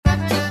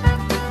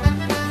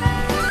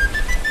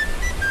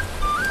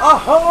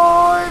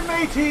Ahoy,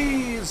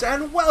 mateys,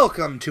 and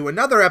welcome to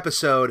another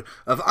episode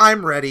of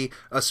I'm Ready,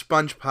 a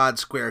SpongePod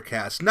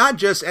Squarecast. Not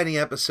just any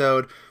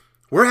episode,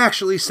 we're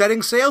actually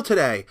setting sail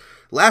today.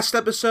 Last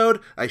episode,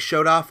 I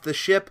showed off the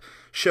ship,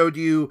 showed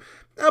you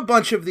a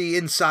bunch of the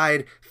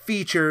inside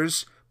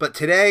features, but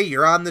today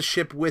you're on the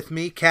ship with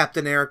me,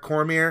 Captain Eric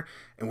Cormier,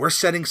 and we're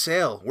setting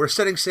sail. We're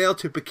setting sail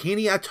to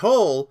Bikini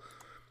Atoll,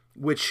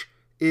 which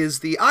is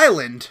the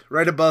island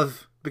right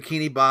above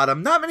Bikini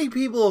Bottom. Not many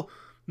people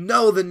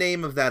know the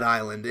name of that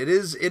island. It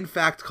is, in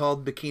fact,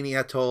 called Bikini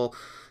Atoll,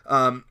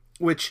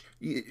 which,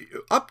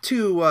 up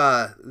to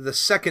the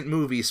second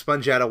movie,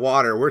 Sponge Out of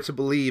Water, we're to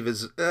believe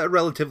is a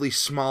relatively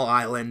small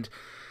island.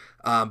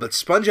 But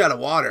Sponge Out of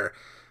Water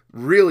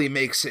really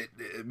makes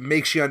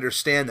you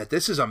understand that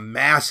this is a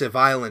massive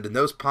island, and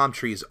those palm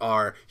trees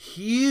are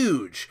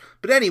huge.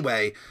 But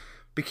anyway,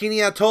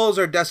 Bikini Atoll is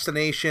our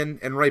destination,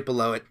 and right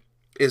below it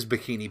is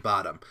Bikini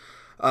Bottom.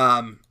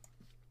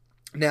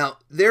 Now,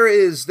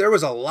 there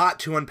was a lot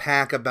to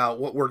unpack about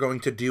what we're going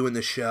to do in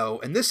the show,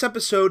 and this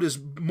episode is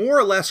more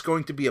or less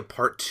going to be a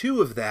part 2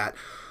 of that,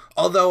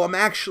 although I'm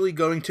actually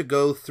going to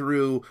go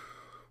through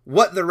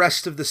what the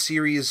rest of the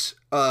series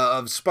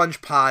of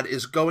SpongePod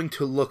is going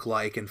to look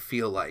like and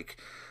feel like.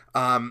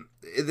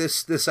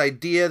 This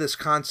idea, this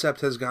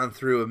concept has gone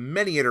through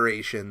many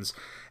iterations,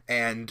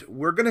 and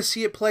we're going to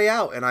see it play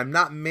out, and I'm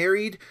not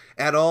married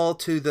at all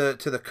to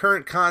the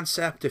current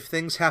concept. If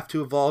things have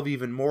to evolve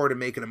even more to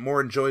make it a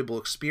more enjoyable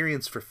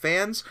experience for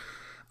fans,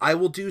 I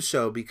will do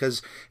so,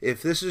 because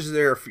if this is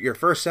your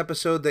first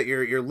episode that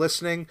you're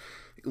listening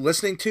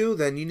to,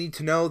 then you need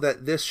to know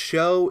that this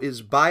show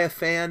is by a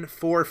fan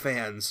for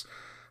fans,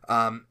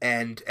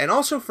 and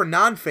also for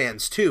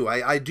non-fans too.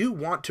 I do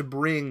want to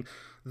bring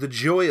the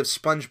joy of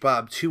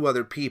SpongeBob to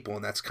other people,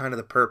 and that's kind of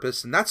the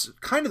purpose, and that's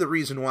kind of the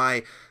reason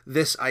why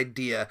this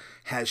idea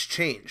has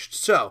changed.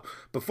 So,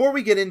 before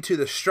we get into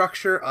the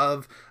structure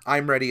of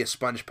I'm Ready, a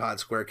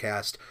SpongePod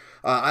Squarecast,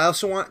 I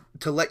also want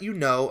to let you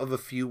know of a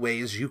few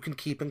ways you can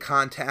keep in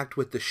contact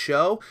with the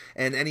show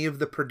and any of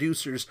the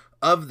producers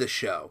of the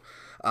show.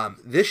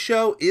 This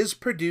show is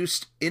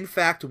produced, in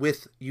fact,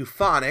 with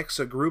Euphonics,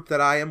 a group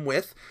that I am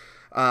with.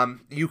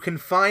 You can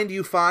find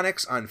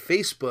Euphonics on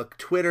Facebook,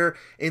 Twitter,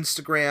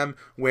 Instagram,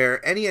 where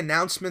any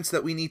announcements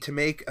that we need to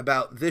make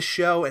about this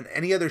show and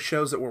any other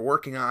shows that we're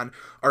working on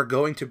are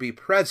going to be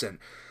present.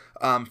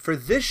 For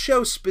this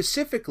show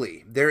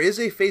specifically, there is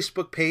a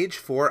Facebook page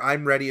for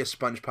I'm Ready, a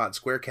SpongePod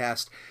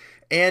Squarecast,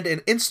 and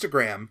an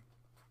Instagram.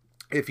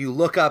 If you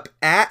look up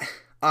at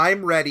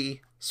I'm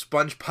Ready,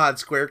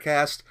 SpongePod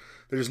Squarecast,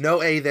 there's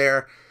no A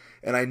there,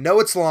 and I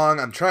know it's long.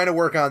 I'm trying to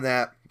work on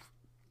that.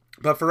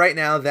 But for right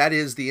now, that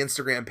is the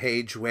Instagram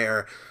page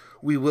where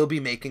we will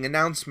be making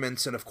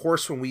announcements, and of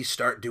course when we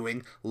start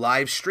doing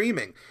live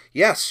streaming.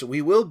 Yes,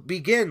 we will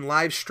begin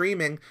live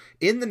streaming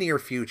in the near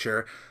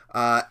future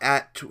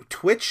at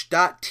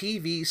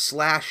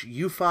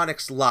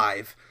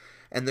twitch.tv/euphonicslive,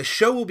 and the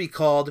show will be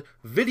called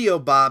Video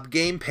Bob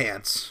Game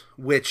Pants,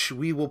 which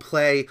we will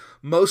play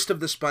most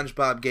of the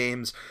SpongeBob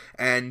games,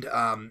 and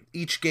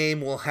each game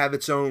will have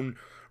its own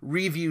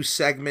review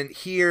segment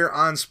here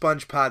on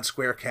SpongePod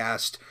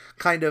Squarecast,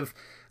 kind of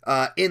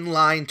in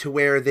line to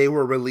where they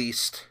were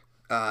released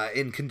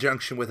in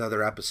conjunction with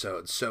other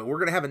episodes. So we're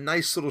going to have a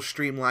nice little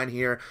streamline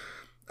here.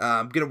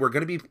 We're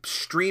going to be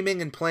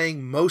streaming and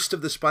playing most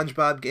of the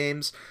SpongeBob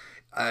games.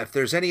 If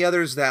there's any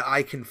others that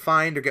I can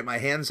find or get my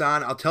hands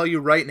on, I'll tell you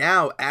right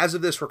now, as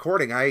of this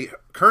recording, I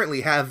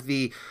currently have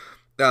the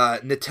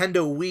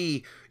Nintendo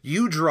Wii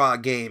U-Draw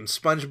game,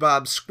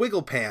 SpongeBob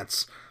Squiggle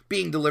Pants,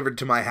 being delivered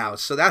to my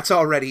house. So that's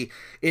already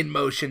in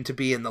motion to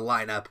be in the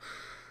lineup.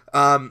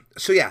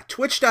 So yeah,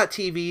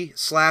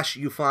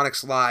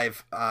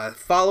 twitch.tv/euphonicslive.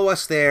 Follow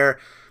us there,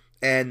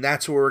 and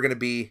that's where we're going to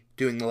be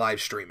doing the live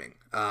streaming.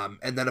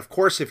 And then, of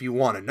course, if you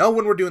want to know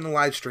when we're doing the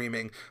live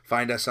streaming,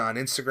 find us on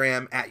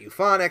Instagram at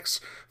Euphonics.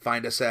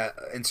 Find us at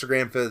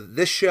Instagram for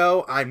this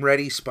show, I'm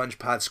Ready,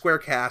 SpongePod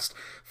Squarecast.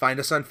 Find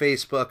us on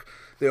Facebook.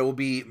 There will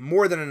be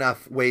more than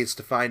enough ways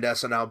to find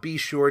us, and I'll be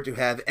sure to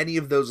have any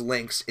of those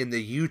links in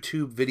the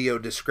YouTube video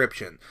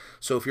description.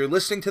 So if you're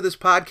listening to this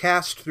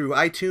podcast through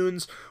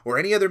iTunes or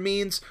any other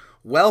means,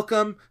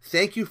 welcome.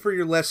 Thank you for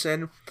your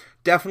listen.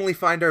 Definitely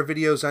find our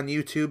videos on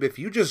YouTube. If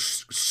you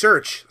just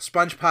search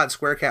SpongePod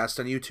Squarecast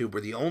on YouTube,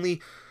 we're the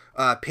only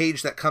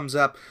page that comes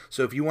up.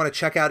 So if you want to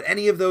check out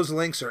any of those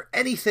links or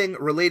anything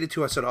related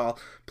to us at all,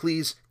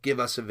 please give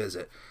us a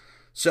visit.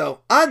 So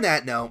on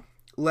that note,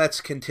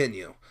 let's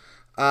continue.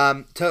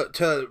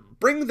 To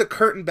bring the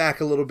curtain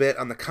back a little bit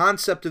on the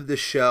concept of this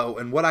show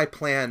and what I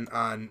plan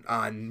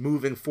on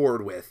moving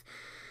forward with,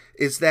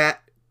 is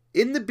that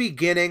in the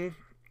beginning,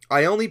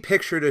 I only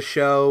pictured a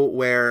show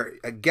where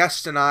a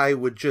guest and I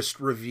would just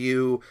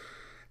review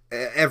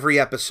every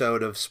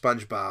episode of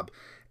SpongeBob,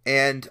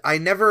 and I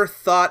never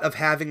thought of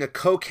having a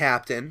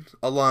co-captain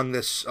along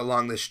this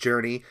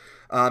journey,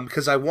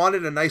 because I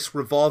wanted a nice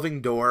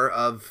revolving door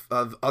of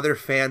other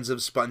fans of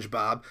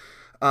SpongeBob.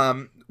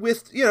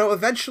 With,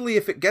 eventually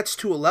if it gets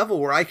to a level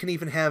where I can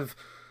even have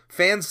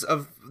fans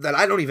that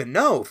I don't even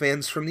know,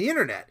 fans from the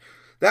internet.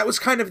 That was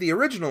kind of the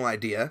original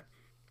idea.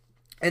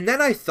 And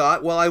then I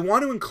thought, well, I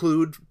want to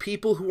include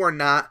people who are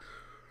not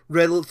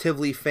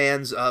relatively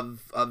fans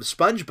of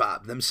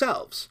SpongeBob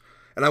themselves.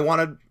 And I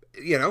want to,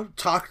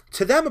 talk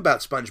to them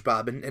about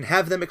SpongeBob and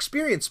have them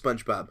experience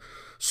SpongeBob.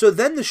 So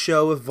then the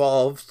show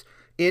evolved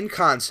in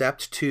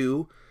concept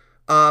to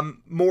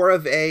more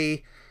of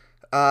a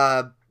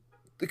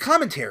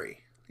commentary,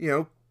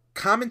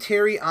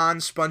 commentary on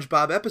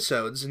SpongeBob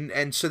episodes,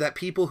 and so that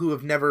people who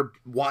have never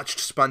watched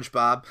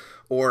SpongeBob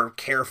or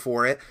care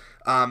for it,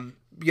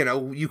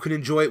 you can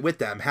enjoy it with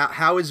them.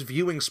 How is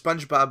viewing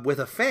SpongeBob with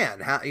a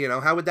fan?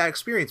 How would that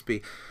experience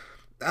be?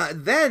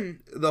 Then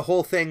the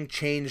whole thing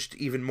changed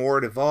even more.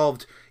 It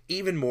evolved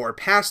even more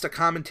past a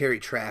commentary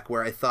track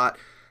where I thought,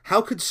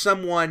 how could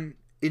someone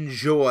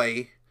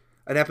enjoy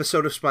an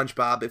episode of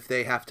SpongeBob if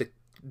they have to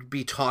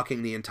be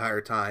talking the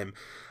entire time?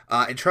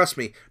 And trust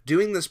me,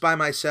 doing this by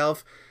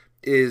myself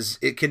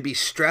it can be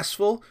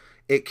stressful.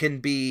 It can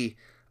be,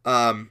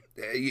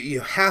 you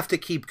have to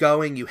keep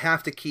going. You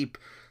have to keep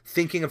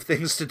thinking of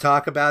things to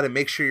talk about and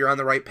make sure you're on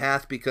the right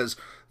path, because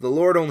the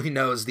Lord only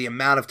knows the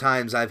amount of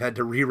times I've had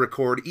to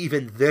re-record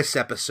even this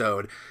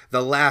episode,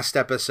 the last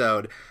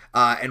episode,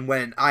 and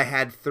when I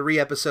had 3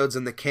 episodes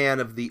in the can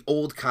of the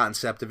old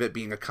concept of it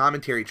being a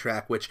commentary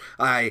track, which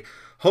I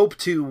hope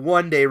to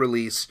one day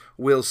release.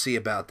 We'll see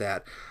about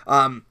that.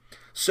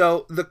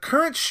 So the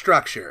current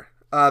structure,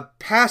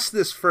 past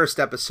this first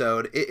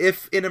episode,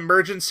 if in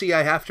emergency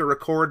I have to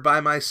record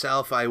by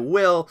myself, I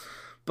will,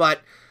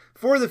 but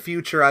for the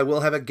future, I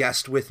will have a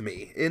guest with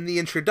me. In the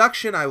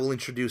introduction, I will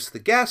introduce the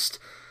guest.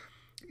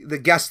 The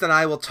guest and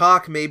I will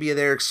talk maybe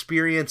their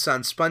experience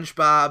on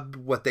SpongeBob,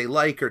 what they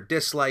like or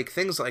dislike,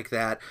 things like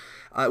that.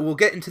 We'll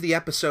get into the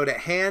episode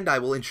at hand. I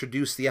will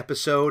introduce the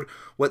episode,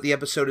 what the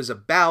episode is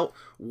about,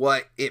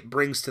 what it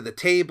brings to the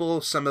table,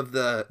 some of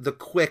the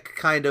quick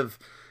kind of,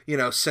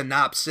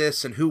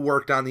 synopsis and who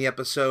worked on the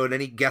episode,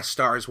 any guest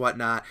stars,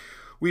 whatnot.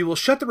 We will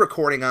shut the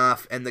recording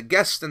off, and the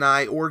guest and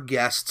I, or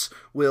guests,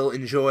 will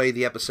enjoy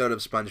the episode of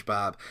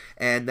SpongeBob.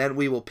 And then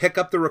we will pick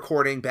up the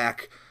recording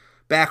back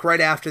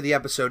right after the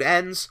episode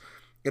ends,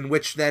 in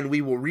which then we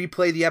will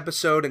replay the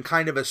episode in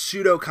kind of a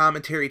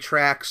pseudo-commentary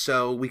track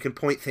so we can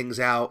point things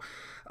out.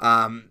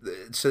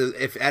 So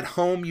if at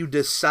home you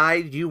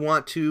decide you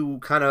want to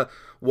kind of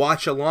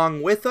watch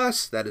along with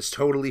us, that is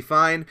totally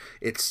fine.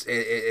 It's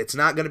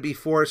not going to be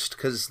forced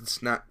because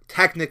it's not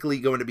technically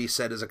going to be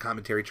set as a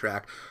commentary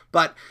track.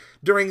 But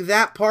during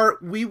that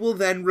part, we will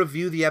then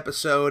review the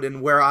episode,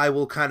 and where I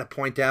will kind of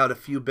point out a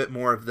few bit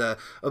more of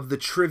the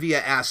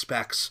trivia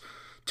aspects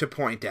to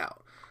point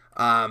out.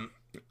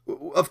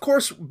 Of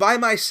course, by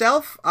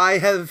myself,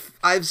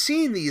 I've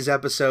seen these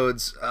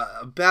episodes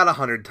about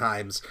 100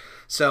 times,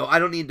 so I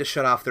don't need to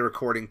shut off the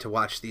recording to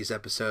watch these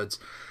episodes.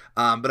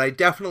 But I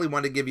definitely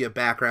want to give you a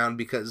background,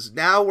 because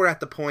now we're at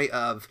the point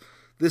of,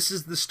 this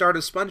is the start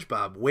of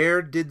SpongeBob.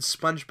 Where did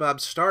SpongeBob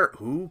start?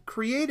 Who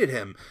created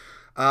him?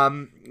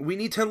 We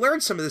need to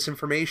learn some of this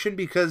information,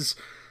 because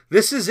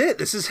this is it.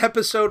 This is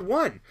episode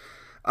 1.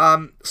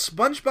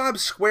 SpongeBob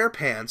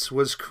SquarePants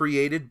was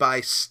created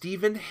by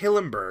Stephen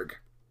Hillenburg.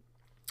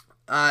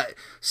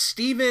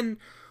 Stephen,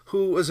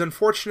 who was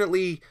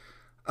unfortunately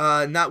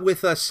not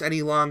with us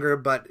any longer,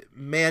 but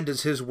man,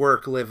 does his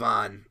work live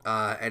on,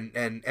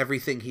 and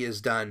everything he has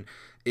done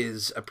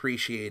is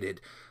appreciated.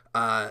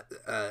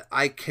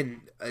 I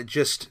can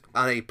just,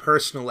 on a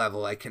personal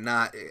level, I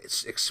cannot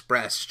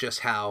express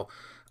just how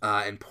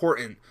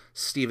important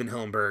Stephen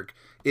Hillenburg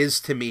is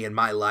to me in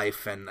my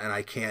life, and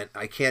I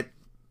can't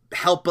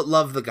help but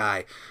love the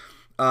guy.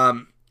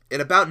 In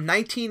about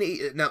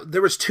 1980, now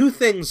there was 2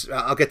 things,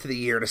 I'll get to the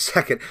year in a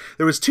second,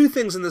 there was 2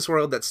 things in this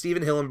world that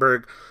Stephen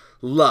Hillenburg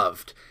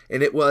loved,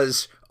 and it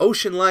was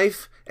ocean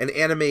life and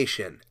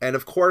animation. And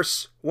of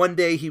course, one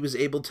day he was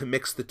able to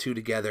mix the 2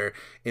 together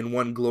in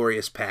one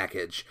glorious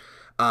package.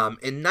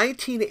 In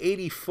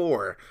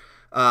 1984,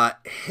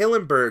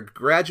 Hillenburg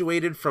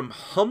graduated from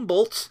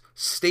Humboldt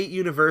State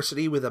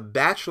University with a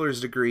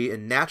bachelor's degree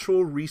in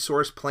natural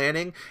resource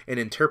planning and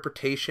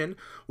interpretation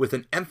with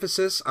an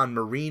emphasis on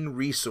marine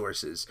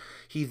resources.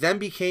 He then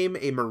became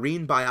a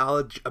marine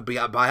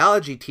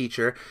biology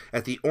teacher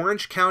at the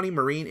Orange County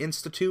Marine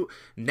Institute,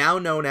 now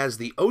known as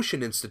the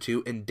Ocean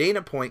Institute, in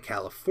Dana Point,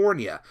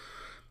 California.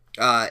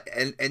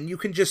 And you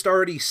can just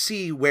already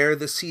see where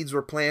the seeds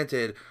were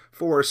planted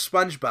for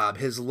SpongeBob,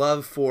 his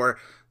love for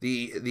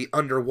the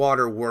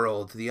underwater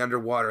world, the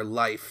underwater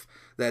life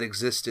that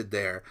existed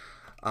there.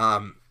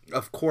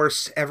 Of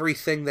course,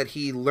 everything that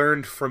he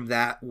learned from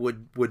that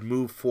would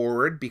move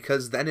forward,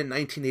 because then in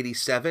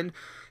 1987,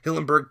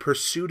 Hillenburg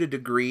pursued a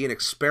degree in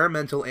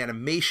experimental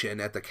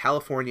animation at the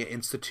California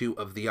Institute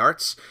of the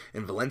Arts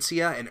in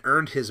Valencia and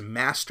earned his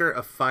Master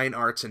of Fine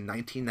Arts in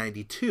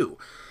 1992.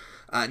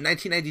 In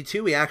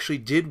 1992, he actually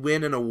did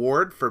win an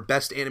award for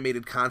Best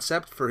Animated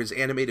Concept for his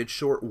animated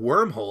short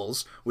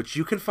Wormholes, which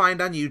you can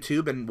find on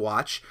YouTube and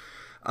watch.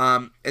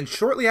 And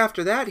shortly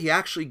after that, he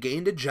actually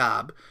gained a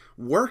job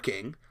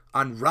working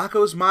on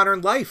Rocko's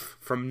Modern Life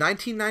from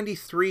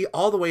 1993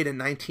 all the way to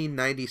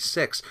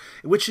 1996,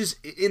 which is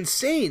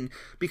insane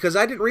because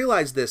I didn't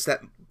realize this,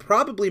 that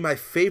probably my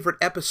favorite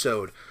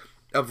episode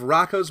of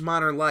Rocko's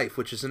Modern Life,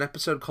 which is an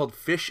episode called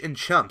Fish and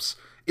Chumps,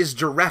 is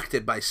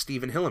directed by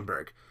Steven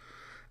Hillenburg.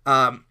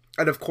 And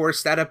of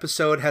course, that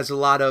episode has a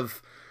lot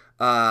of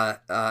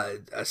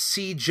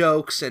sea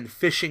jokes and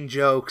fishing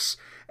jokes,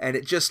 and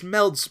it just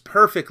melds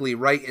perfectly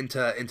right into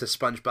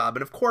SpongeBob.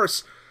 And of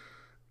course,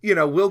 you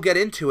know, we'll get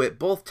into it.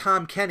 Both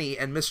Tom Kenny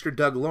and Mr.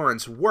 Doug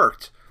Lawrence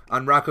worked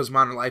on Rocko's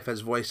Modern Life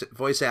as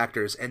voice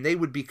actors, and they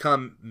would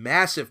become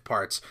massive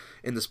parts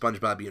in the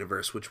SpongeBob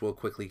universe, which we'll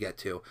quickly get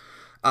to.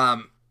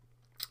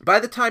 By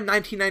the time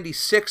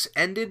 1996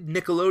 ended,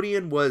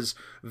 Nickelodeon was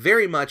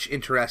very much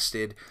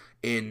interested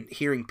in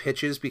hearing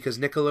pitches because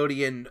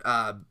Nickelodeon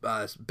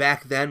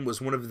back then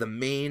was one of the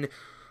main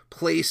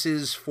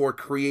places for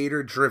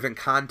creator-driven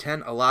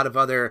content. A lot of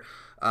other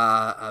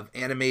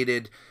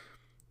animated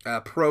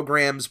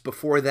programs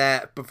before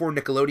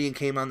Nickelodeon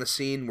came on the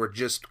scene were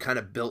just kind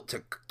of built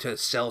to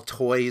sell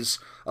toys.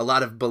 A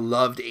lot of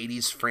beloved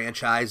 80s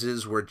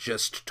franchises were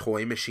just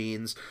toy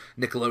machines.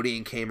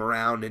 Nickelodeon came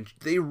around and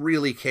they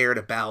really cared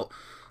about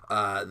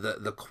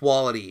the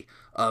quality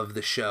of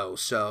the show.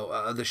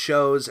 So the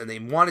shows, and they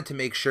wanted to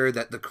make sure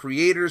that the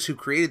creators who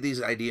created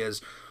these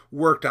ideas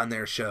worked on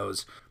their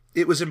shows.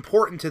 It was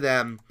important to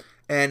them,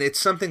 and it's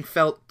something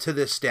felt to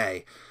this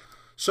day.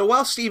 So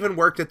while Steven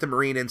worked at the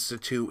Marine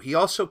Institute, he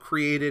also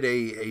created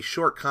a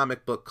short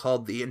comic book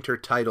called The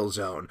Intertidal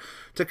Zone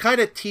to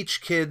kind of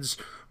teach kids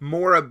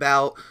more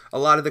about a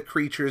lot of the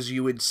creatures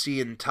you would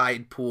see in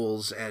tide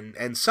pools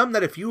and some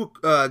that if you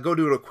go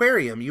to an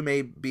aquarium, you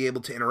may be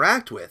able to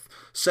interact with,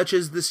 such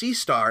as the sea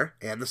star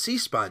and the sea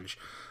sponge.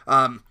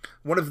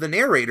 One of the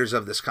narrators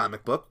of this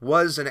comic book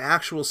was an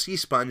actual sea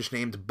sponge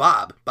named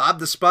Bob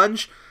the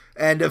Sponge.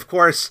 And of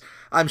course,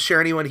 I'm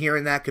sure anyone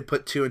hearing that could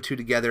put two and two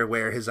together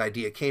where his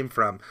idea came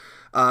from.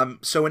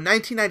 So in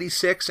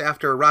 1996,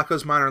 after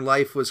Rocko's Modern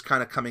Life was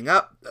kind of coming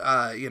up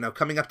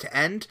to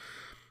end,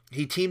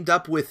 he teamed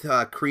up with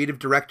creative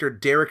director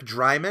Derek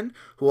Dryman,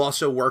 who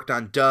also worked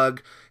on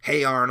Doug,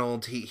 Hey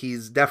Arnold.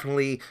 He's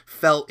definitely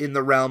felt in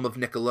the realm of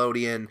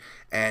Nickelodeon,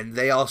 and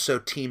they also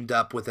teamed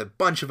up with a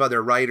bunch of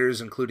other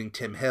writers, including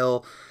Tim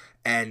Hill,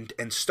 and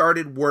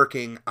started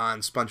working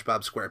on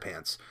SpongeBob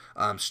SquarePants.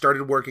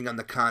 Started working on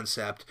the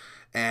concept,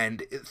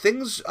 and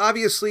things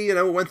obviously,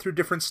 went through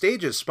different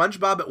stages.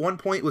 SpongeBob at one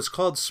point was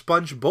called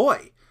Sponge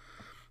Boy.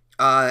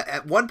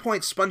 At one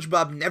point,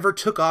 SpongeBob never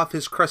took off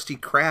his Krusty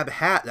Krab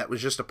hat. That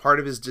was just a part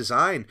of his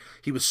design.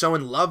 He was so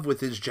in love with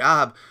his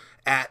job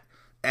at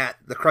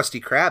the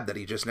Krusty Krab that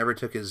he just never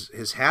took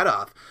his hat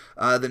off.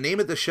 The name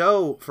of the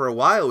show for a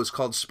while was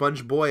called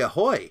Sponge Boy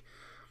Ahoy.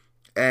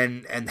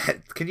 And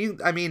that,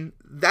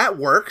 that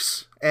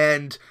works,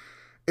 and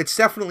it's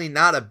definitely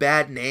not a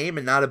bad name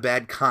and not a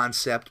bad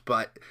concept,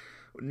 but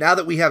now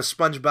that we have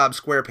SpongeBob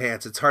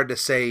SquarePants, it's hard to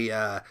say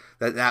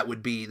that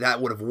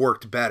would have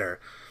worked better.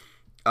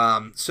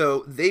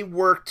 So they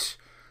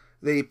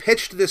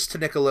pitched this to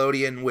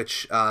Nickelodeon,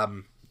 which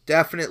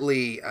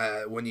definitely,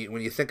 when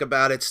you think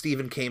about it,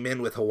 Steven came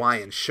in with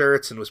Hawaiian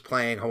shirts and was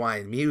playing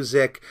Hawaiian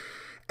music,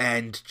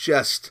 and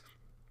just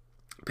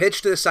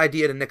pitched this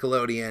idea to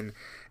Nickelodeon.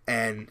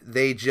 And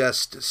they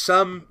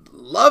some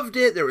loved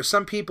it. There were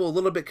some people a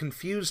little bit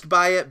confused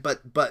by it,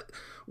 but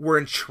were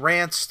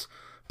entranced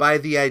by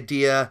the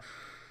idea.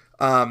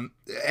 And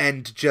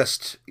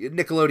just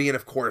Nickelodeon,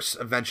 of course,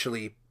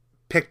 eventually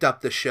picked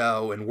up the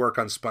show and work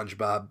on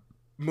SpongeBob,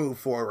 move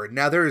forward.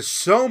 Now, there is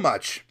so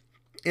much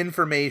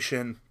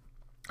information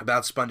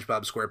about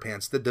SpongeBob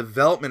SquarePants, the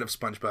development of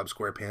SpongeBob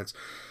SquarePants,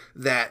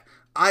 that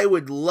I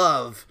would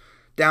love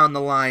down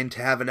the line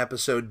to have an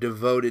episode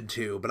devoted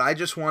to, but I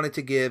just wanted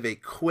to give a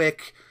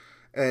quick,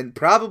 and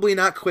probably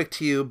not quick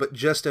to you, but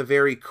just a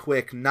very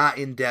quick, not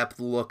in-depth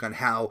look on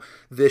how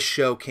this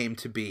show came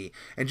to be.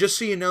 And just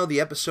so you know,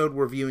 the episode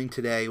we're viewing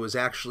today was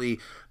actually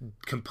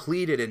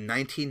completed in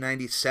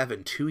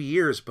 1997, 2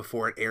 years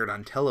before it aired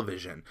on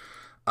television.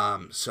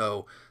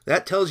 So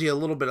that tells you a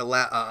little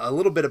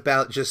bit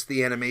about just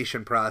the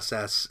animation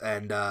process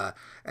and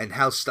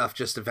how stuff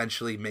just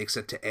eventually makes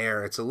it to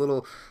air. It's a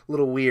little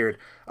weird.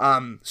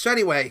 So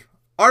anyway,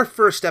 our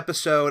first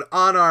episode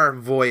on our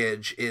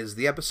voyage is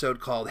the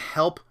episode called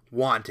Help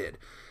Wanted.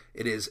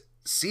 It is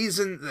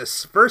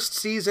this first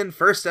season,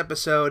 first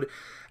episode,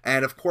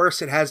 and of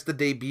course it has the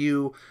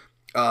debut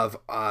of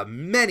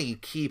many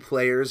key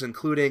players,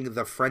 including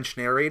the French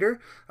narrator,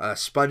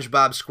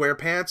 SpongeBob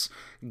SquarePants,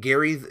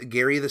 Gary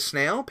the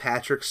Snail,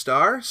 Patrick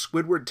Star,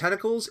 Squidward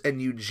Tentacles,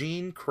 and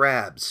Eugene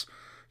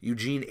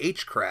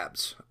H.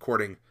 Krabs,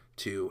 according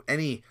to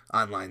any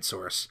online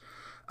source.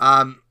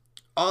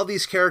 All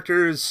these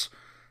characters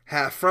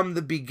have, from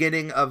the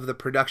beginning of the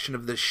production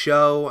of the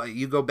show,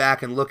 you go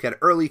back and look at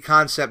early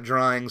concept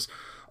drawings,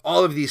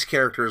 all of these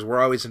characters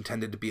were always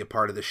intended to be a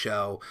part of the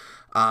show.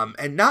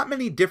 And not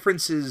many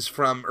differences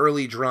from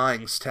early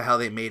drawings to how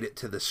they made it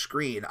to the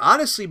screen.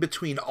 Honestly,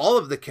 between all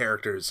of the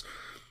characters,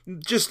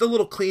 just a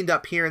little cleaned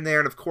up here and there.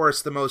 And of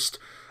course, the most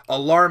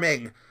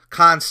alarming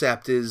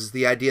concept is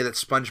the idea that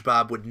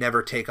SpongeBob would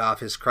never take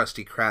off his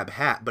Krusty Krab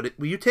hat. But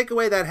you take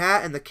away that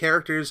hat, and the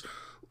characters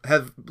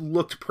have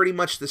looked pretty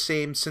much the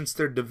same since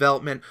their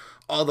development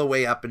all the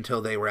way up until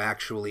they were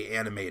actually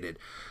animated.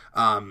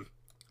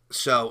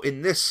 So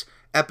in this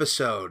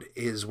episode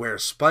is where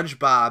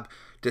SpongeBob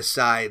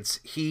decides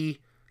he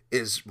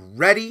is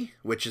ready,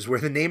 which is where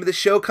the name of the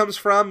show comes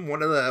from.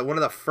 One of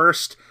the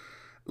first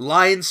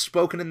lines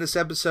spoken in this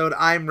episode,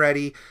 I'm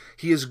ready.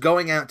 He is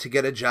going out to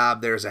get a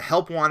job. There's a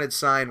help wanted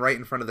sign right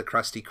in front of the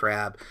Krusty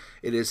Krab.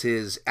 It is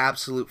his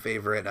absolute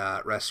favorite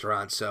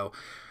restaurant. So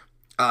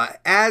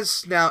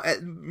as now,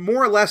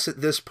 more or less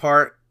at this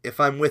part, if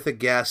I'm with a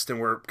guest and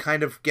we're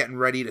kind of getting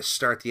ready to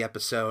start the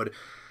episode,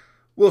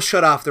 we'll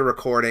shut off the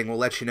recording. We'll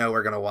let you know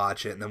we're going to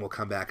watch it, and then we'll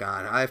come back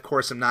on. I, of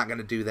course, am not going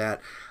to do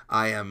that.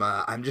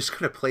 I'm just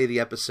going to play the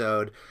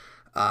episode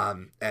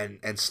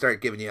and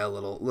start giving you a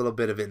little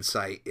bit of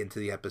insight into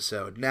the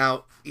episode.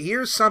 Now,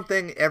 here's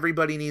something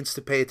everybody needs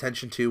to pay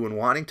attention to when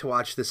wanting to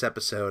watch this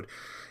episode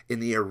in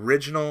the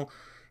original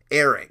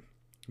airing.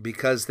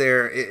 Because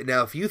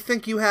now, if you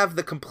think you have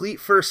the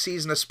complete first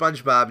season of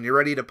SpongeBob and you're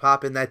ready to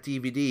pop in that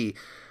DVD,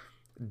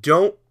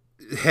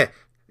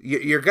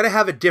 you're going to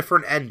have a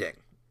different ending.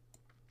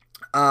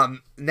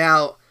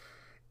 Now,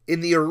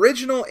 in the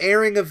original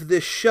airing of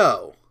this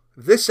show,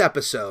 this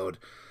episode,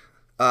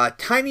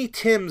 Tiny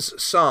Tim's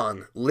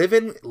song,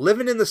 Livin'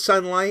 in the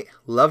Sunlight,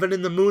 Lovin'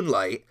 in the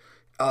Moonlight,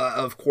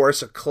 of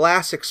course, a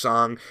classic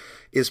song,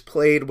 is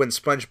played when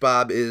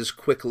SpongeBob is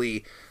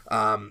quickly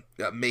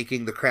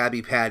making the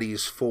Krabby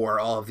Patties for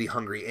all of the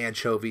hungry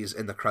anchovies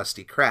in the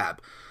Krusty Krab.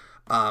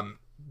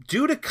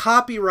 Due to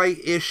copyright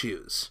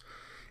issues,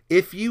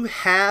 if you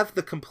have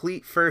the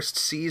complete first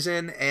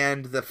season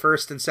and the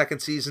first and second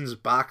season's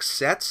box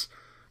sets,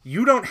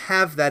 you don't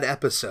have that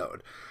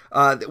episode.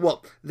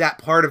 That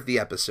part of the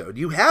episode.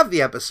 You have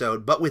the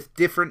episode, but with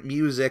different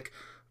music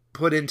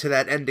put into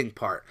that ending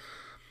part.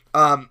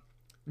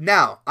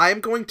 Now,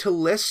 I'm going to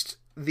list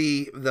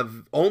the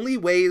only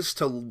ways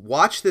to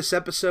watch this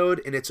episode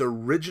in its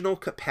original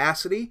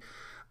capacity.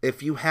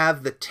 If you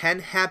have the 10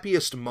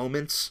 Happiest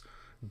Moments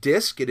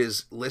disc, it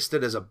is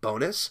listed as a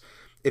bonus.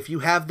 If you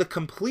have the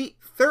complete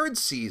third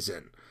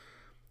season,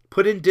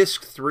 put in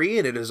disc 3,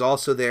 and it is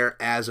also there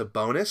as a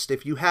bonus.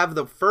 If you have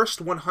the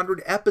first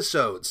 100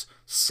 episodes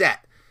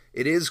set,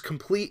 it is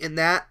complete in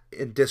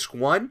disc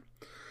 1.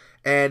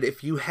 And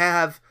if you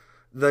have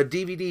the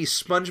DVD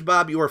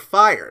SpongeBob You're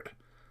Fired,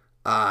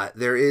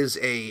 there is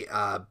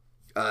a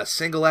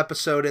single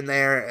episode in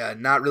there,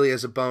 not really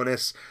as a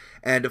bonus.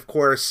 And of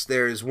course,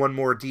 there's one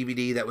more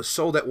DVD that was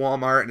sold at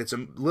Walmart, and it's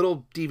a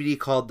little DVD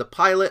called The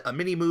Pilot, a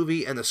mini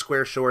movie, and the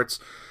Square Shorts.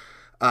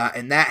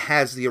 And that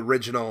has the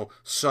original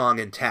song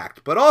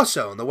intact. But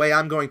also, the way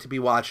I'm going to be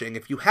watching,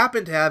 if you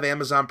happen to have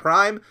Amazon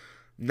Prime,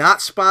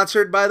 not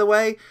sponsored by the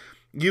way,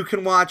 you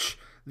can watch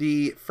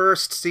the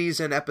first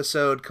season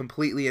episode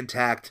completely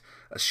intact,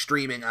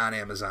 streaming on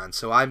Amazon.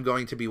 So I'm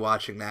going to be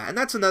watching that. And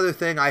that's another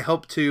thing I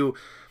hope to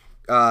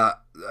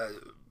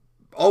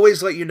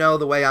always let you know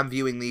the way I'm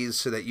viewing these,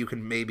 so that you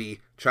can maybe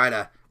try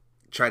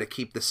to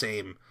keep the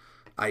same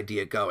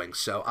idea going.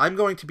 So I'm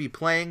going to be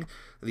playing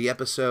the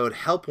episode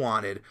Help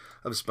Wanted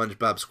of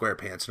SpongeBob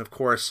SquarePants. And of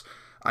course,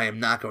 I am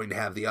not going to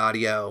have the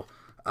audio,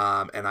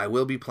 and I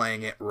will be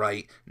playing it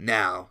right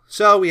now.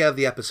 So we have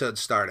the episode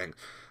starting.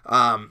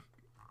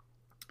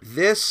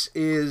 This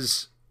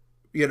is,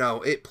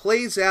 it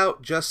plays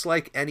out just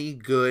like any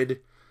good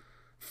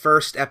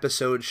first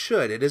episode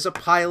should. It is a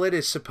pilot.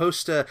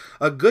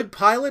 A good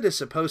pilot is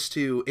supposed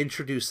to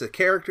introduce the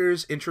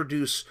characters,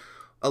 introduce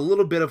a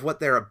little bit of what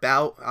they're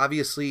about.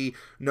 Obviously,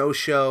 no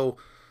show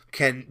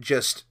can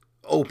just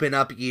open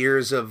up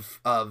years of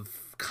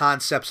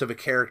concepts of a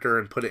character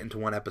and put it into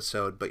one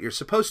episode, but you're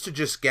supposed to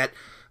just get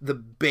the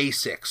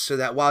basics so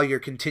that while you're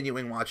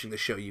continuing watching the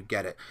show, you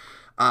get it.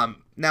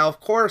 Now, of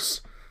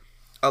course,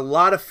 a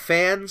lot of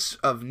fans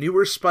of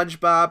newer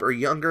SpongeBob or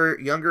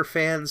younger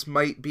fans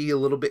might be a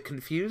little bit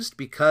confused,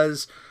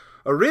 because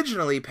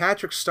originally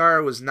Patrick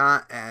Star was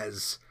not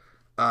as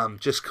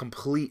just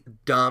complete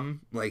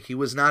dumb. Like, he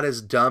was not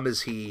as dumb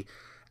as he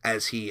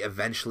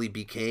eventually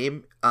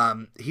became.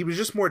 He was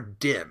just more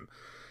dim.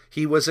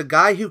 He was a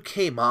guy who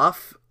came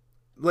off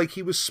like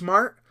he was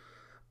smart,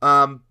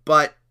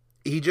 but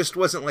he just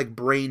wasn't like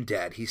brain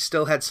dead. He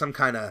still had some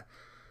kind of,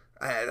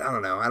 I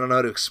don't know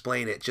how to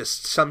explain it,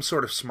 just some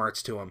sort of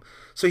smarts to him.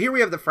 So here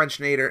we have the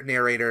French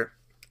narrator,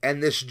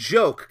 and this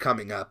joke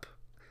coming up,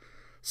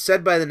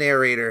 said by the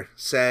narrator,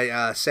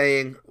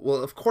 saying,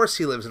 well, of course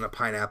he lives in a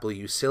pineapple,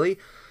 you silly.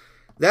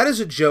 That is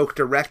a joke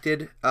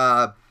directed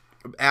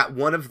at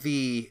one of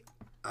the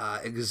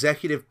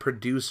executive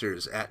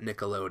producers at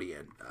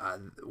Nickelodeon.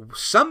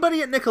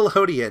 Somebody at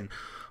Nickelodeon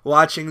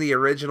watching the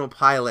original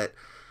pilot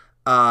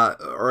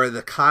or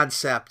the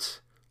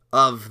concept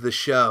of the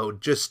show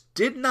just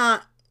did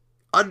not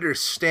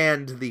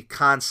understand the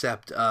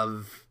concept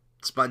of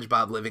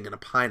SpongeBob living in a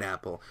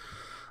pineapple.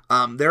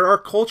 There are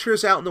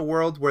cultures out in the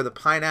world where the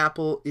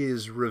pineapple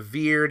is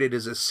revered. It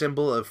is a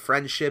symbol of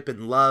friendship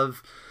and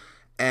love,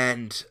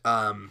 and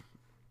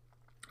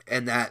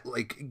and that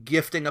like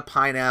gifting a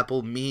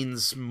pineapple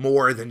means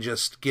more than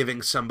just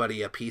giving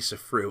somebody a piece of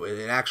fruit.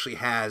 It actually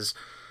has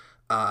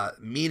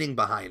meaning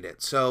behind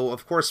it. So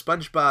of course,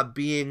 SpongeBob,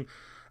 being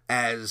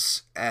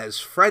as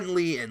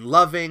friendly and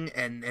loving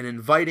and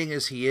inviting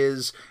as he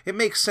is, it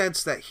makes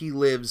sense that he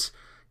lives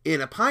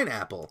in a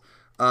pineapple.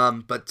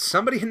 But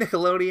somebody in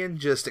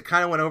Nickelodeon it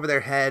kind of went over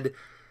their head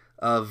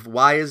of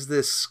why is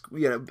this,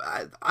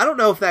 I don't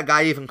know if that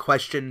guy even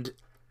questioned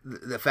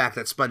the fact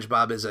that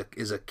SpongeBob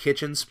is a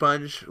kitchen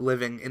sponge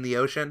living in the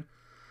ocean.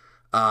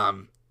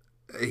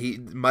 He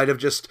might have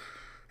just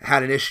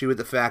had an issue with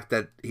the fact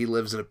that he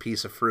lives in a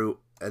piece of fruit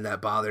and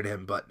that bothered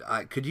him.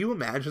 But could you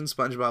imagine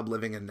SpongeBob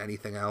living in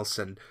anything else?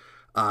 And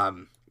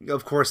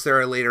of course, there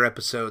are later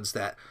episodes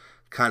that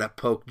kind of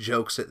poke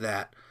jokes at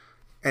that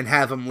and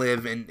have him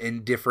live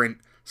in different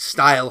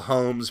style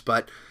homes.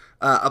 But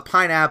a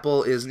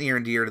pineapple is near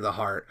and dear to the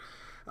heart.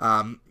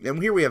 And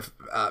here we have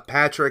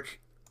Patrick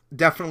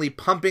definitely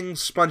pumping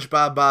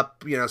SpongeBob up.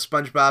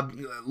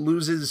 SpongeBob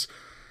loses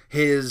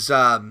his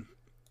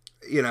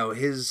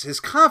his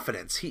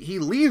confidence. He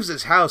leaves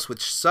his house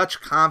with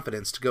such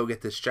confidence to go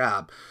get this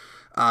job,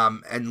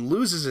 and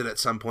loses it at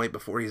some point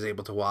before he's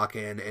able to walk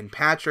in. And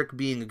Patrick,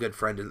 being a good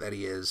friend that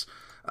he is,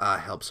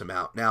 helps him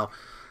out. Now,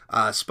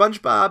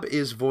 SpongeBob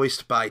is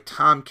voiced by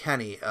Tom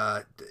Kenny,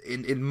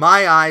 in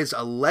my eyes,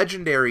 a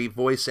legendary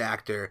voice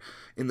actor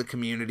in the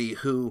community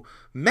who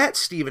met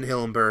Steven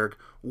Hillenburg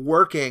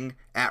working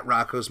at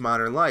Rocko's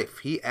Modern Life.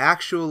 He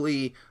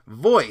actually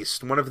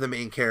voiced one of the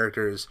main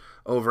characters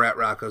over at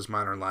Rocko's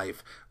Modern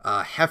Life,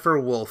 Heifer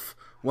Wolf,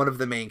 one of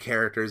the main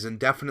characters, and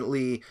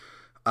definitely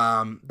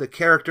the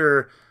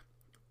character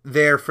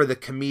there for the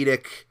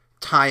comedic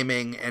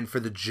timing and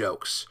for the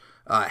jokes.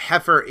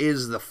 Heifer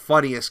is the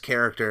funniest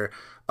character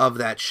of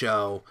that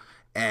show,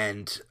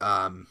 and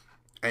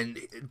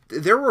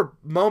there were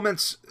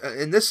moments,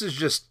 and this is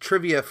just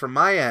trivia from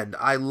my end.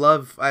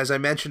 As I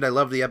mentioned, I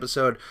love the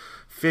episode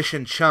Fish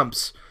and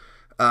Chumps.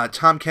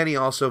 Tom Kenny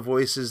also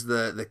voices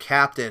the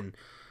captain,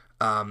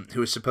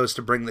 who is supposed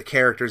to bring the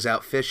characters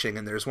out fishing.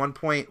 And there's one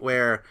point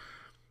where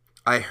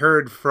I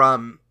heard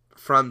from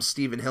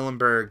Steven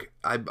Hillenburg,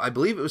 I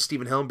believe it was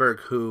Steven Hillenburg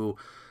who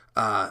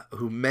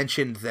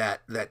mentioned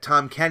that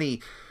Tom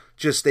Kenny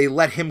they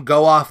let him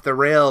go off the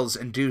rails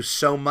and do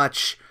so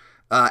much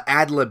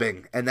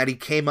ad-libbing, and that he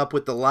came up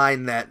with the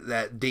line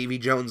that Davy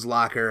Jones'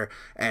 locker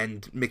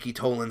and Mickey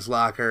Tolan's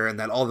locker and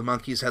that all the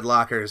monkeys had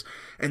lockers.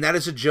 And that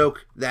is a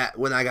joke that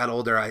when I got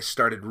older I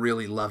started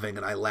really loving,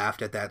 and I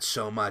laughed at that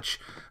so much.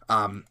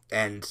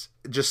 And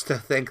just to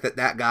think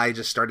that guy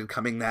started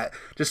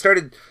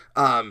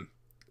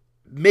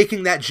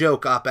making that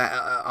joke off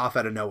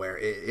out of nowhere,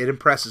 it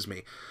impresses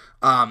me.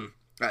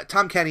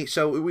 Tom Kenny,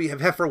 so we have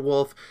Heifer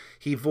Wolf.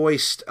 He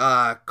voiced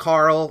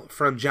Carl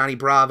from Johnny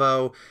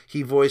Bravo.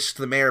 He voiced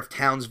the mayor of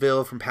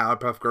Townsville from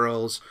Powerpuff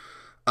Girls.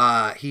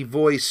 He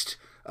voiced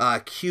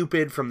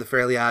Cupid from The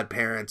Fairly Odd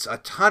Parents. A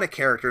ton of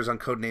characters on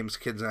Codenames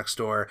Kids Next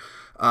Door.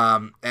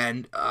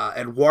 And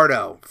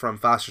Eduardo from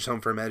Foster's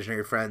Home for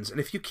Imaginary Friends. And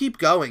if you keep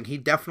going, he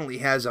definitely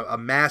has a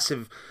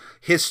massive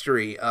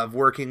history of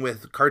working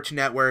with Cartoon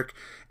Network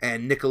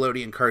and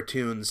Nickelodeon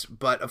cartoons.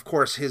 But, of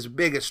course, his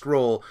biggest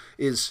role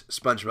is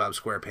SpongeBob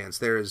SquarePants.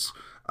 There is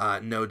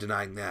no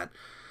denying that.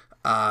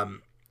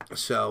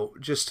 So,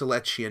 just to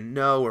let you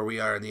know where we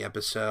are in the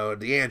episode,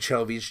 the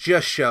anchovies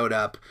just showed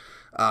up,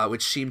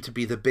 which seem to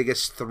be the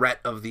biggest threat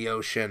of the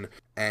ocean,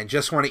 and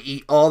just want to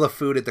eat all the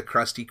food at the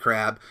Krusty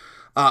Krab.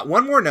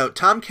 One more note,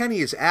 Tom Kenny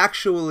is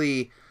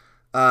actually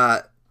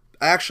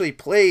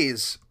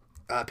plays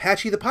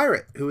Patchy the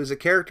Pirate, who is a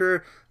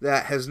character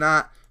that has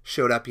not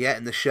showed up yet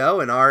in the show.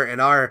 In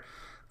our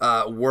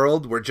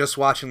world, we're just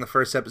watching the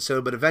first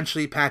episode, but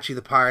eventually Patchy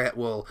the Pirate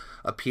will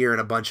appear in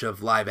a bunch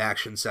of live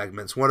action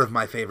segments. One of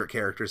my favorite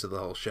characters of the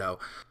whole show.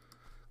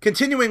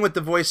 Continuing with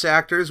the voice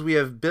actors, we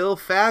have Bill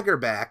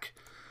Fagerback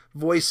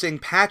voicing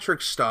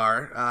Patrick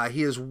Star.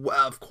 He is,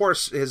 of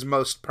course, his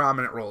most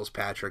prominent role is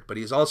Patrick, but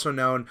he's also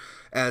known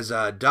as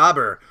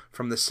Dauber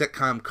from the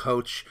sitcom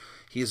Coach.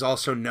 He is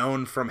also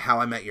known from How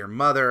I Met Your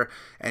Mother,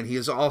 and he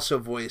has also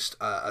voiced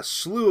a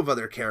slew of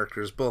other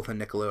characters, both in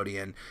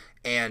Nickelodeon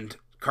and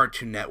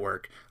Cartoon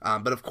Network.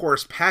 But of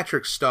course,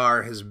 Patrick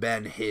Star has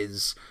been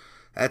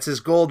that's his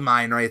gold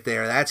mine right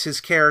there. That's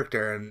his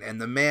character, and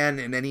the man,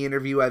 in any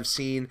interview I've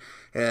seen,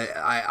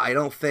 I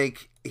don't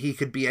think he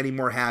could be any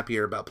more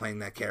happier about playing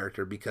that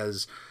character,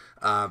 because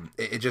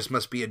it just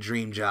must be a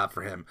dream job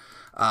for him.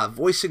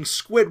 Voicing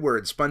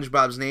Squidward,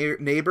 SpongeBob's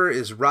neighbor,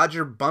 is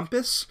Roger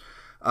Bumpus.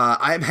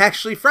 I'm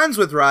actually friends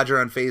with Roger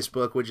on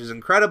Facebook, which is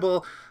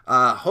incredible.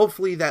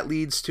 Hopefully that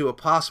leads to a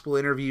possible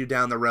interview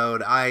down the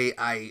road.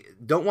 I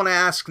don't want to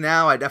ask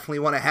now. I definitely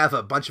want to have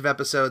a bunch of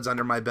episodes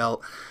under my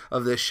belt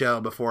of this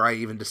show before I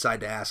even decide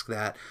to ask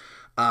that.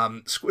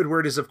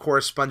 Squidward is, of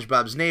course,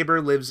 SpongeBob's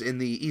neighbor, lives in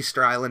the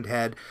Easter Island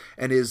head,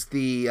 and is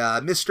the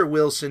Mr.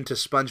 Wilson to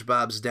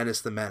SpongeBob's Dennis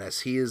the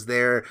Menace. He is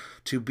there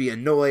to be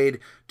annoyed,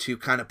 to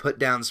kind of put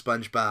down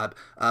SpongeBob,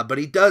 but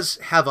he does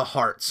have a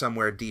heart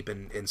somewhere deep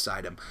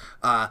inside him.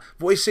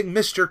 Voicing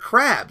Mr.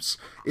 Krabs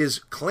is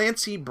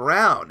Clancy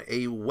Brown,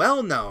 a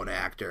well-known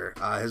actor,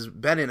 has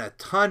been in a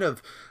ton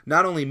of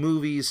not only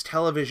movies,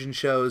 television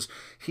shows.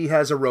 He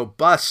has a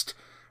robust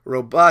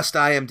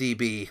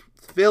IMDb,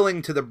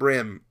 filling to the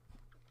brim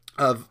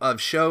of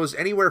shows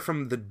anywhere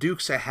from The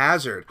Dukes of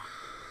Hazzard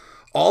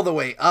all the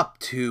way up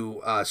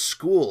to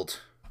Schooled,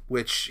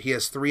 which he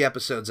has 3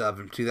 episodes of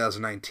in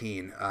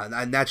 2019,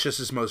 and that's just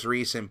his most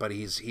recent. But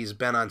he's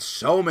been on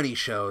so many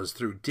shows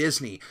through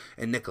Disney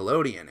and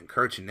Nickelodeon and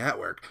Cartoon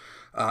Network.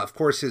 Of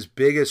course, his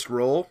biggest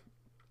role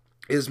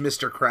is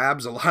Mr.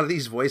 Krabs. A lot of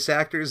these voice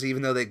actors,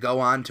 even though they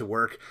go on to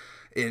work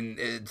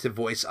to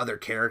voice other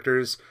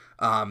characters,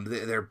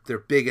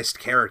 their biggest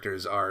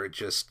characters are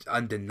just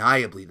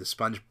undeniably the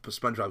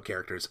SpongeBob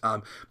characters.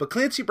 But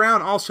Clancy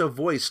Brown also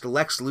voiced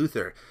Lex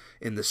Luthor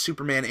in the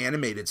Superman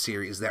animated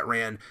series that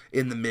ran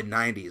in the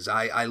mid-90s.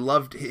 I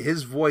loved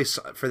his voice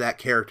for that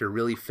character,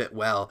 really fit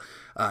well.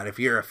 And if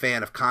you're a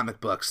fan of comic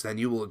books, then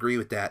you will agree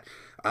with that.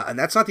 And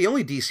that's not the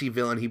only DC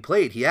villain he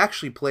played. He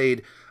actually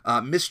played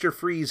Mr.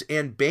 Freeze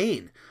and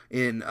Bane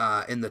in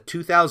the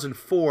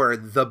 2004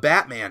 The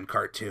Batman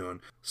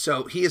cartoon.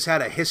 So he has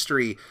had a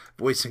history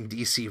voicing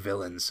DC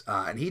villains,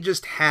 and he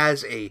just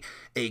has a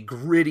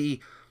gritty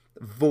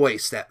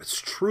voice that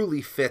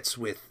truly fits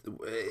with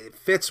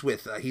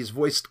he's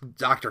voiced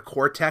Dr.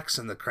 Cortex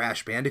in the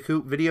Crash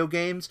Bandicoot video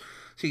games.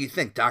 So you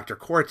think Dr.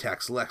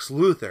 Cortex, Lex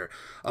Luthor,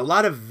 a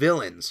lot of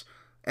villains.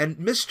 And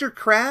Mr.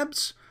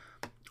 Krabs,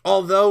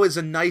 although is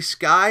a nice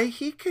guy,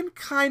 he can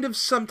kind of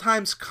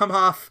sometimes come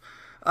off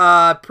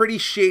pretty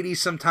shady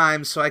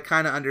sometimes, so I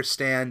kind of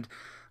understand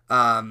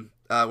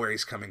where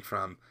he's coming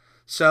from.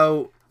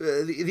 So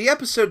the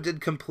episode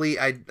did complete.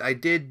 I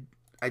did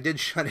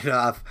shut it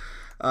off.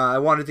 I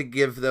wanted to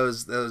give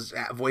those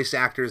voice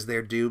actors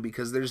their due,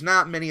 because there's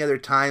not many other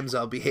times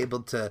I'll be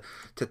able to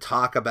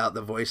talk about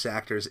the voice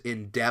actors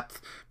in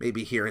depth,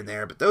 maybe here and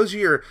there. But those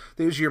are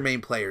your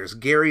main players.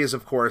 Gary is,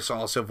 of course,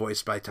 also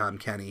voiced by Tom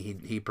Kenny.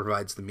 He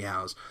provides the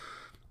meows.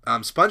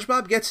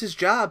 SpongeBob gets his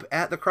job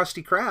at the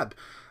Krusty Krab.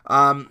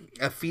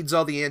 Feeds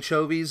all the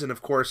anchovies, and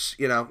of course,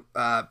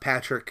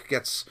 Patrick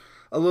gets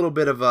a little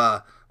bit of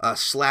a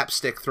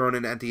slapstick thrown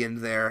in at the end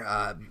there,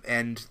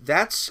 and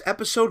that's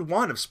episode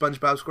 1 of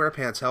SpongeBob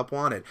SquarePants Help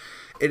Wanted.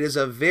 It is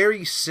a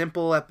very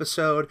simple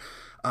episode.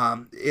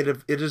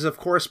 It is, of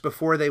course,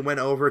 before they went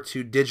over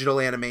to digital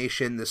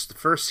animation. The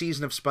first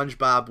season of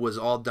SpongeBob was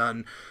all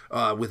done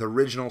with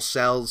original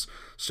cells,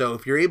 so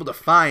if you're able to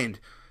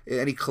find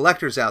any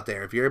collectors out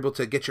there, if you're able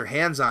to get your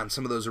hands on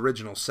some of those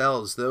original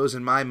cells, those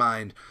in my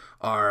mind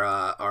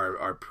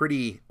are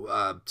pretty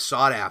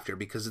sought after,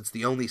 because it's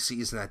the only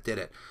season that did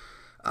it.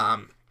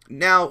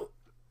 Now,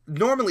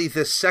 normally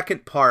this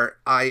second part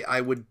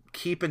I would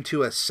keep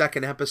into a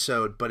second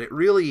episode, but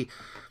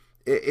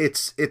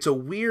it's a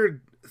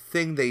weird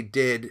thing they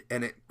did,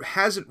 and it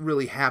hasn't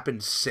really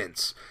happened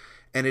since.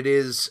 And it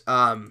is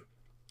a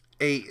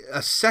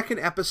second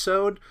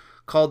episode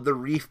called The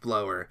Reef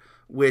Blower,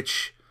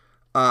 which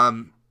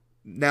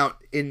now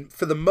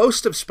for the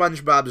most of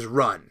SpongeBob's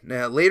run.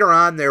 Now later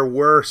on there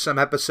were some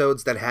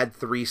episodes that had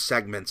 3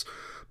 segments,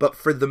 but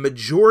for the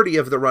majority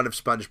of the run of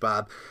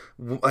SpongeBob,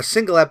 a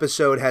single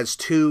episode has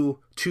two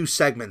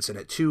segments in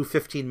it, 2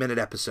 15-minute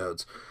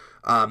episodes.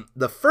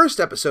 The first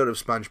episode of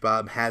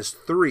SpongeBob has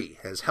 3.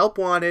 Has Help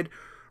Wanted,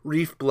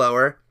 Reef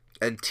Blower,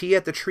 and Tea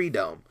at the Tree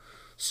Dome.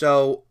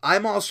 So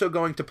I'm also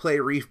going to play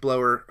Reef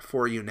Blower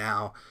for you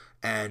now,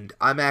 and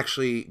I'm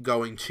actually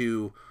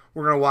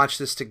we're going to watch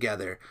this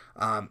together.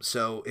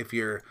 So if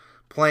you're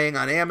playing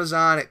on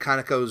Amazon, it kind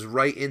of goes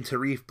right into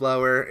Reef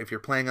Blower. If you're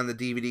playing on the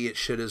DVD, it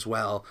should as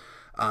well.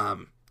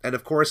 And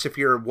of course, if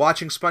you're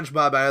watching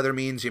SpongeBob by other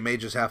means, you may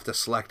just have to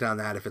select on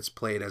that if it's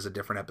played as a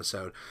different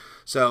episode.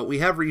 So we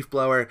have Reef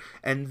Blower,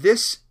 and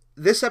this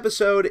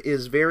episode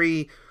is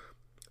very,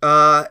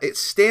 it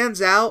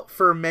stands out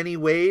for many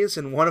ways,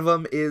 and one of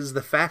them is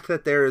the fact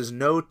that there is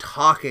no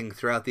talking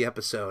throughout the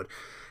episode.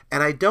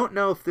 And I don't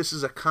know if this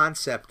is a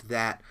concept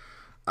that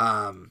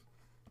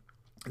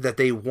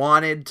they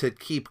wanted to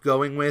keep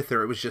going with,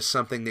 or it was just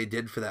something they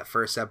did for that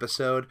first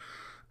episode.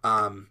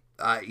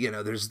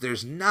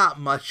 There's not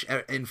much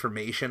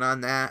information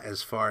on that,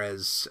 as far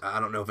as I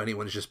don't know if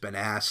anyone's just been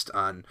asked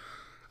on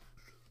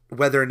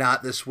whether or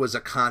not this was a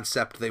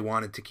concept they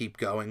wanted to keep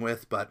going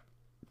with. But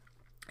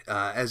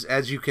as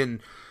I've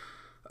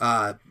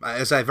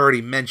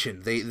already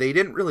mentioned, they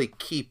didn't really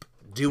keep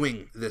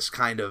doing this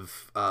kind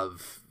of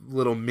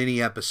little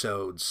mini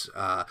episodes,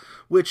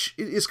 which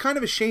is kind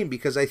of a shame,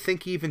 because I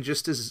think even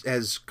just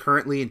as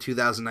currently in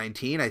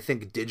 2019, I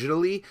think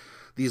digitally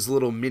these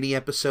little mini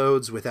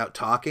episodes without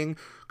talking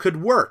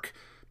could work,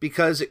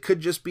 because it could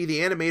just be the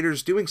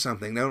animators doing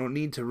something. They don't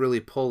need to really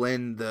pull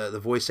in the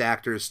voice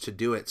actors to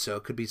do it, so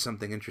it could be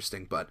something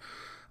interesting. But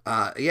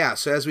Yeah,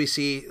 so as we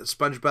see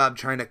SpongeBob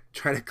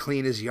trying to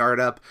clean his yard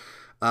up,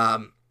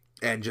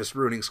 and just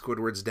ruining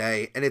Squidward's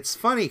day. And it's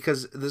funny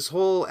because this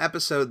whole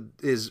episode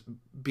is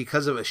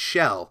because of a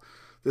shell,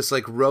 this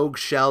like rogue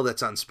shell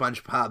that's on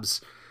SpongeBob's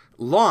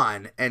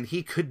lawn, and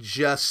he could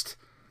just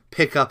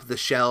pick up the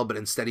shell, but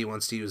instead he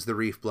wants to use the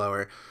reef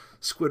blower.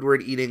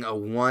 Squidward eating a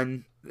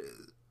one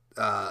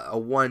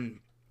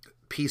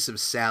piece of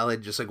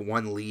salad, just like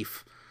one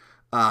leaf,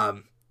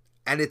 and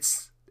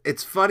it's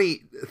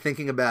funny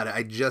thinking about it.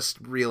 I just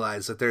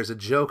realized that there's a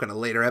joke in a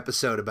later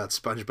episode about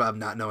SpongeBob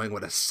not knowing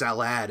what a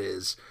salad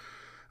is.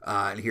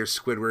 And here's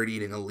Squidward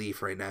eating a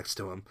leaf right next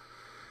to him.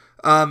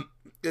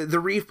 The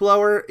reef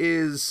blower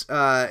is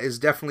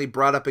definitely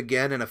brought up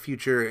again in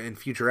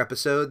future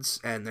episodes,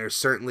 and there's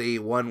certainly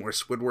one where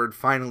Squidward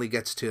finally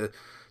gets to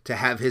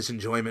have his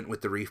enjoyment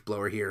with the reef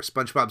blower here.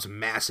 SpongeBob's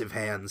massive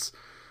hands,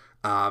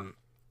 and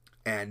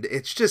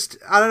it's just,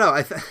 I don't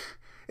know.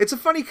 It's a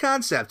funny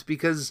concept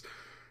because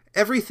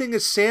everything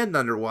is sand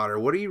underwater.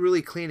 What are you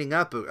really cleaning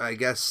up? I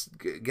guess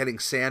getting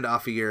sand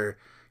off of your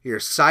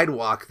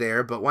sidewalk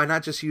there, but why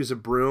not just use a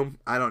broom?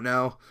 I don't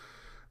know.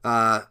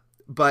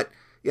 But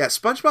yeah,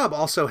 SpongeBob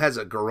also has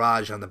a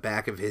garage on the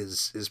back of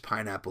his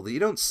pineapple that you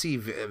don't see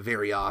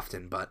very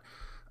often, but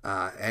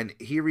and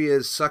here he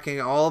is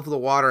sucking all of the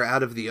water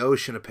out of the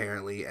ocean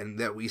apparently, and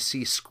that we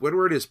see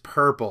Squidward is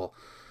purple,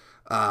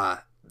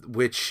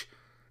 which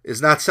is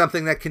not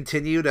something that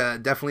continued.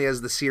 Definitely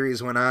as the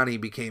series went on, he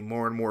became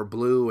more and more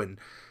blue, and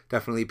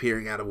definitely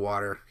appearing out of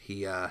water,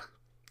 he kind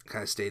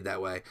of stayed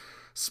that way.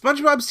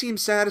 SpongeBob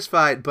seems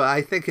satisfied, but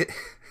I think it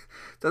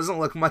doesn't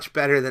look much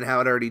better than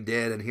how it already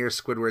did. And here's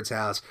Squidward's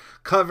house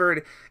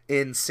covered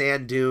in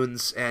sand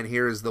dunes, and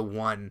here's the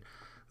one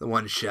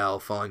shell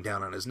falling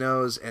down on his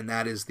nose, and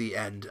that is the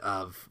end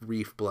of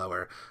Reef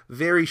Blower.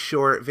 Very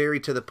short,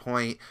 very to the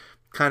point,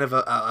 kind of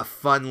a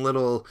fun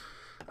little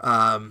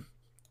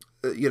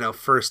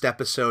first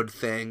episode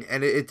thing.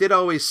 And it did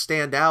always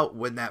stand out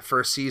when that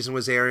first season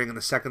was airing and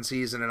the second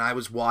season, and I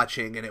was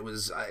watching, and it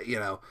was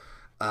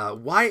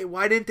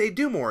why didn't they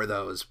do more of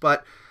those?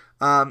 But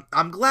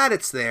I'm glad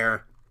it's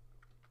there.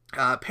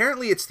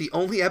 Apparently it's the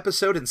only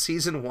episode in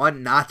season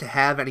 1 not to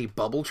have any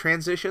bubble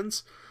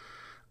transitions.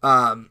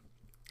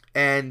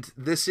 And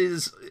this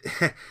is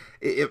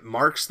it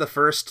marks the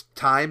first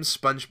time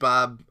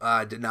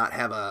SpongeBob did not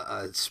have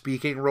a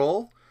speaking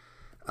role.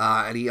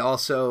 And he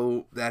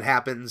also, that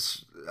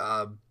happens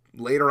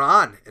later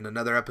on in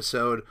another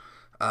episode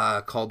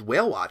called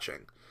Whale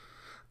Watching.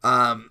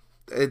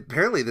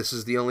 Apparently this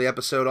is the only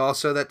episode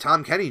also that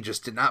Tom Kenny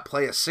just did not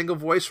play a single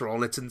voice role,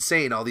 and it's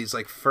insane, all these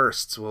like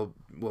firsts. Well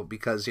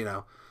because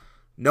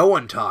no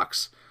one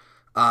talks.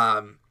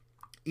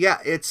 Yeah,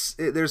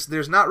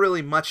 there's not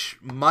really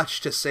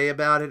much to say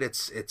about it.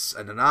 It's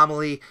an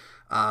anomaly,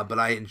 but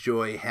I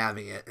enjoy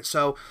having it.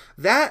 So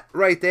that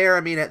right there,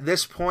 I mean, at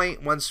this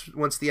point,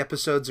 once the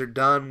episodes are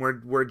done,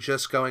 we're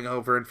just going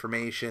over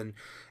information,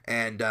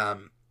 and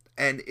to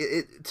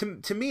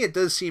me it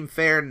does seem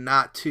fair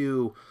not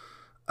to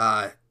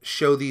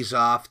show these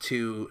off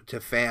to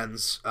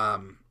fans,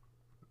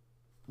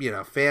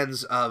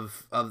 fans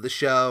of the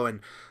show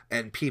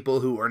and people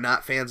who are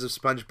not fans of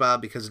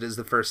SpongeBob, because it is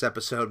the first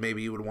episode.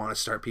 Maybe you would want to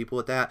start people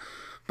with that.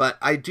 But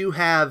I do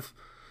have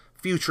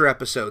future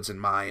episodes in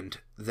mind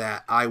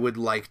that I would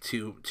like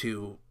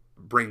to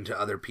bring to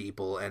other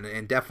people.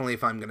 And definitely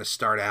if I'm going to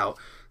start out,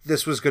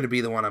 this was going to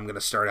be the one I'm going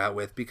to start out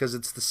with because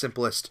it's the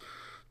simplest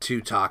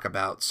to talk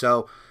about.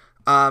 So,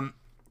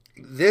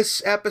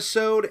 this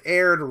episode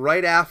aired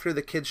right after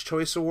the Kids'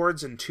 Choice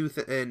Awards in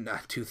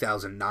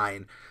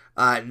 2009.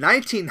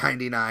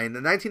 1999,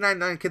 the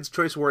 1999 Kids'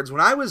 Choice Awards.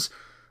 When I was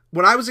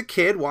a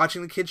kid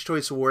watching the Kids'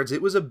 Choice Awards,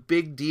 it was a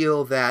big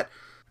deal that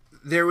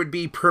there would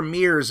be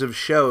premieres of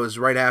shows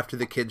right after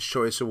the Kids'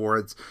 Choice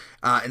Awards,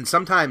 and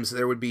sometimes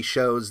there would be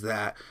shows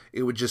that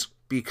it would just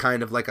be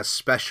kind of like a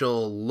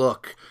special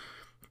look,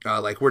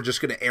 like we're just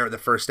going to air the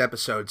first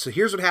episode. So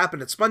here's what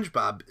happened at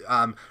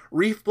SpongeBob.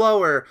 Reef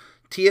Blower,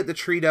 Tea at the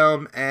Tree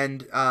Dome,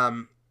 and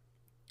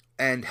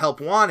Help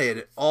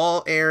Wanted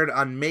all aired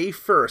on May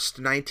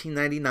 1st,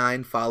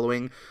 1999,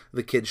 following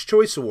the Kids'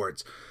 Choice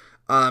Awards.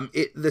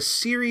 The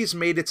series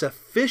made its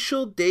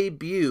official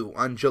debut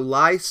on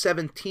July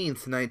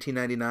 17th,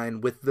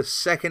 1999, with the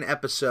second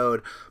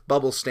episode,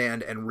 Bubble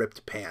Stand and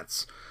Ripped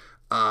Pants.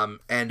 And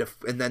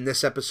then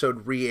this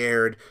episode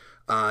re-aired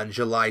on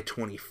July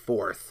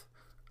 24th,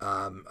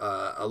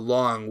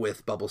 along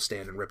with Bubble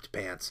Stand and Ripped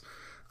Pants.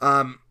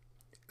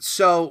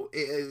 So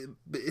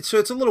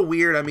it's a little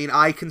weird. I mean,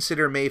 I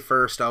consider May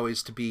 1st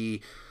always to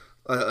be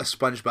a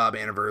SpongeBob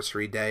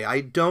anniversary day.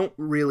 I don't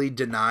really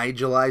deny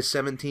July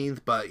 17th,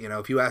 but,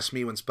 if you ask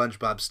me when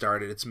SpongeBob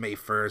started, it's May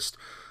 1st.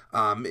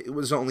 It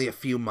was only a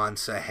few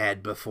months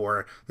ahead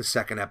before the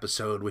second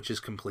episode, which is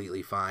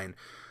completely fine.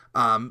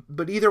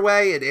 But either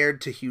way, it aired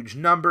to huge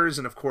numbers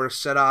and, of course,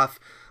 set off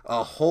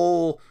a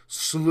whole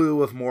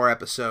slew of more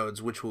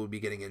episodes, which we'll be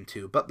getting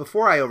into. But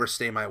before I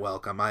overstay my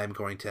welcome, I am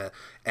going to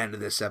end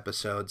this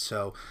episode.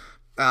 So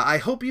I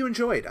hope you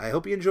enjoyed.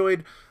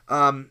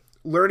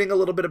 learning a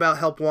little bit about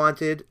Help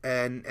Wanted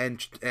and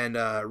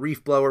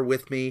Reef Blower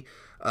with me.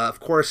 Of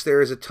course,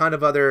 there is a ton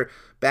of other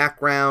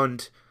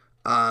background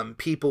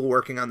people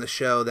working on the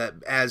show that,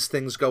 as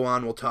things go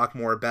on, we'll talk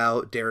more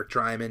about. Derek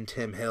Dryman,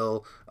 Tim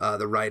Hill,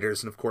 the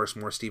writers, and of course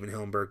more Steven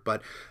Hillenberg.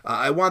 But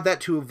I want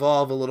that to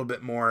evolve a little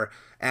bit more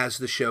as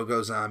the show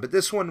goes on. But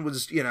this one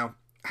was,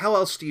 how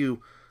else do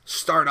you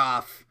start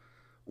off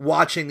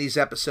watching these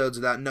episodes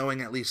without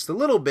knowing at least a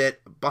little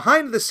bit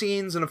behind the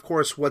scenes and, of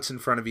course, what's in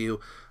front of you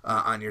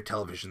on your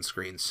television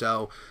screen?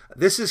 So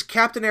this is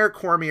Captain Eric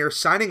Cormier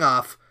signing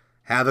off.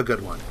 Have a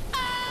good one.